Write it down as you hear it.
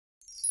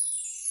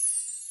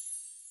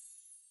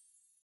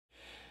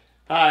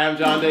Hi, I'm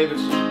John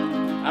Davidson.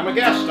 I'm a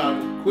guest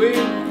on Queen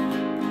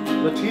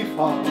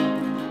Latifah.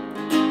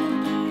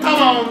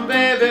 Come on,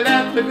 baby,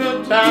 let the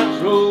good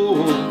times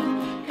roll.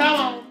 Come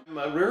on.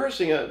 I'm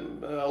rehearsing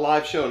a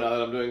live show now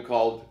that I'm doing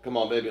called Come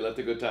On, Baby, Let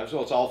the Good Times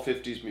Roll. It's all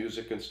 50s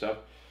music and stuff.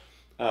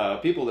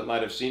 People that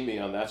might have seen me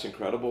on That's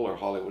Incredible or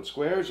Hollywood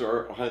Squares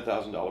or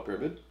 $100,000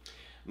 Pyramid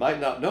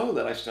might not know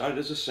that I started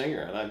as a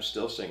singer, and I'm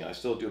still singing. I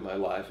still do my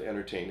live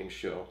entertaining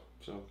show.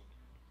 So,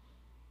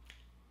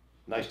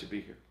 nice to be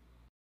here.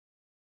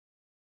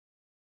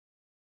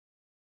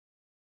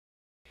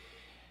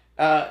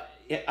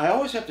 I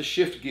always have to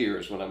shift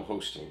gears when I'm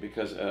hosting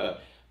because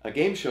a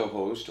game show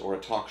host or a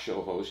talk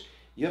show host,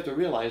 you have to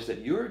realize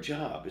that your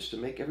job is to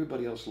make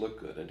everybody else look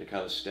good and to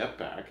kind of step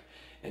back,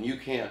 and you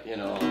can't, you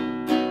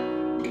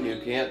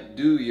can't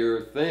do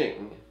your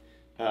thing.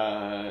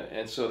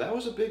 And so that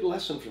was a big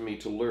lesson for me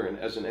to learn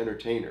as an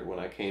entertainer when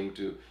I came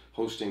to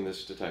hosting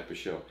this type of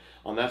show.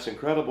 On That's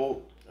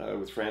Incredible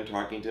with Fran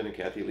Tarkington and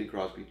Kathy Lee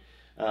Crosby,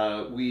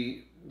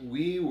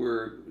 we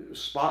were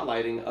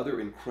spotlighting other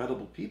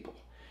incredible people.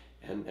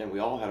 And we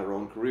all had our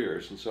own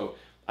careers. And so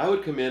I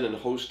would come in and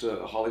host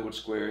Hollywood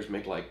Squares,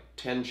 make like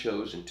 10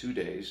 shows in 2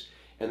 days,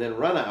 and then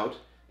run out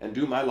and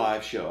do my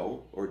live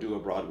show or do a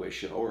Broadway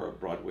show or a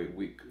Broadway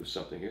week or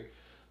something here.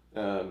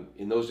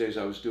 In those days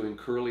I was doing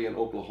Curly in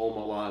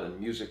Oklahoma a lot and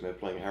Music Man,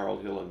 playing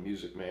Harold Hill and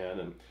Music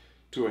Man and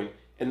touring,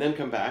 and then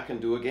come back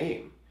and do a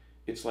game.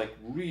 It's like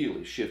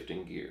really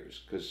shifting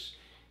gears because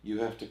you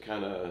have to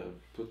kind of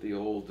put the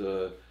old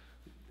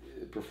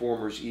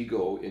performer's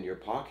ego in your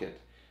pocket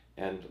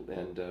and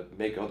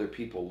make other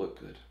people look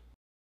good.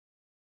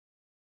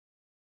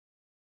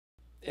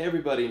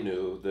 Everybody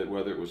knew that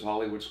whether it was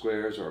Hollywood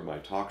Squares or my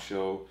talk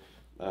show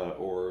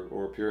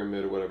or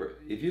Pyramid or whatever,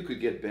 if you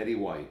could get Betty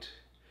White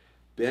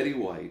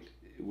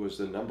was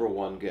the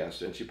 #1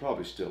 guest, and she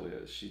probably still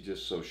is. She's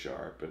just so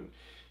sharp, and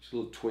she's a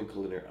little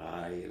twinkle in her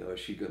eye. Is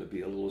she going to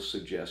be a little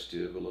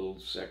suggestive, a little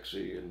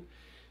sexy, and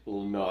a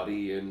little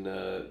naughty? And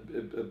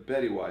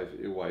Betty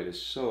White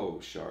is so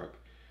sharp.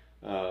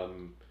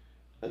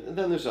 And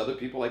then there's other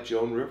people like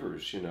Joan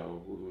Rivers,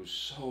 who's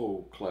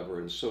so clever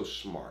and so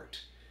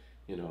smart.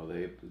 They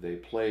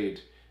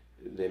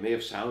may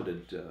have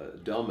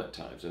sounded dumb at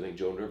times. I think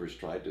Joan Rivers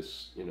tried to,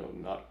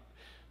 not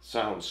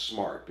sound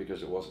smart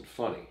because it wasn't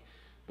funny,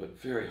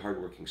 but very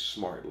hardworking,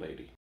 smart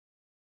lady.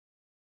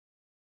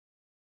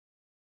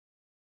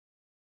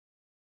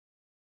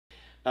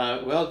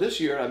 Well,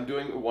 this year I'm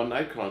doing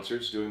one-night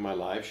concerts, doing my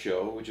live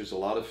show, which is a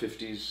lot of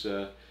 50s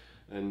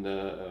and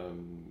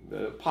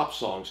pop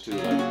songs too,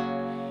 like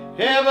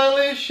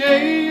heavenly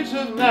shades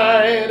of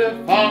night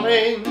are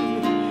falling,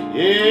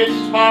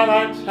 it's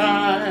twilight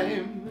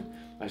time.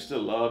 I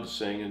still love to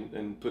sing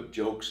and put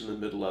jokes in the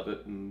middle of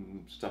it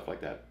and stuff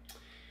like that.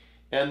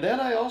 And then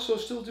I also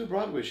still do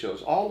Broadway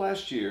shows. All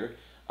last year,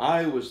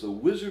 I was the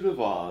Wizard of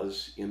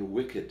Oz in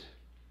Wicked,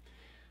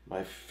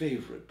 my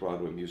favorite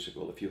Broadway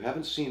musical. If you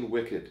haven't seen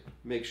Wicked,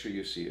 make sure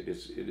you see it.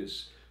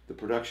 The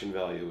production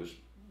value is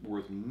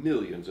worth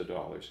millions of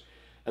dollars.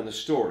 And the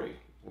story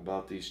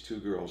about these two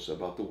girls,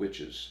 about the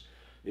witches.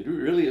 It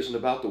really isn't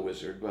about the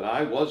wizard, but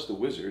I was the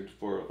wizard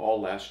for all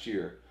last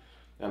year.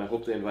 And I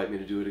hope they invite me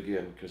to do it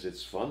again because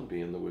it's fun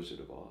being the Wizard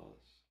of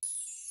Oz.